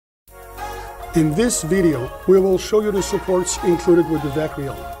In this video, we will show you the supports included with the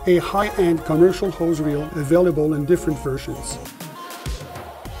VacReel, a high-end commercial hose reel available in different versions.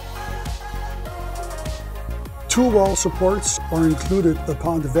 Two wall supports are included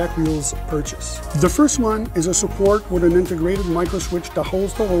upon the VacReel's purchase. The first one is a support with an integrated micro switch that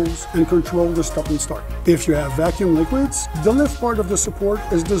holds the hose and controls the stop and start. If you have vacuum liquids, the lift part of the support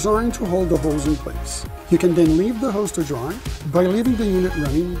is designed to hold the hose in place. You can then leave the hose to dry by leaving the unit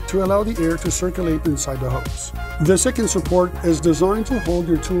running to allow the air to circulate inside the hose. The second support is designed to hold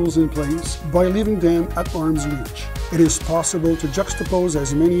your tools in place by leaving them at arm's reach. It is possible to juxtapose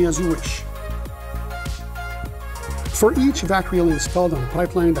as many as you wish. For each VacReel installed on a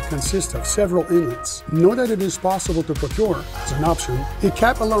pipeline that consists of several inlets, know that it is possible to procure, as an option, a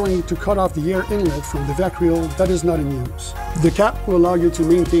cap allowing you to cut off the air inlet from the VacReel that is not in use. The cap will allow you to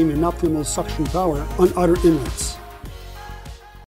maintain an optimal suction power on other inlets.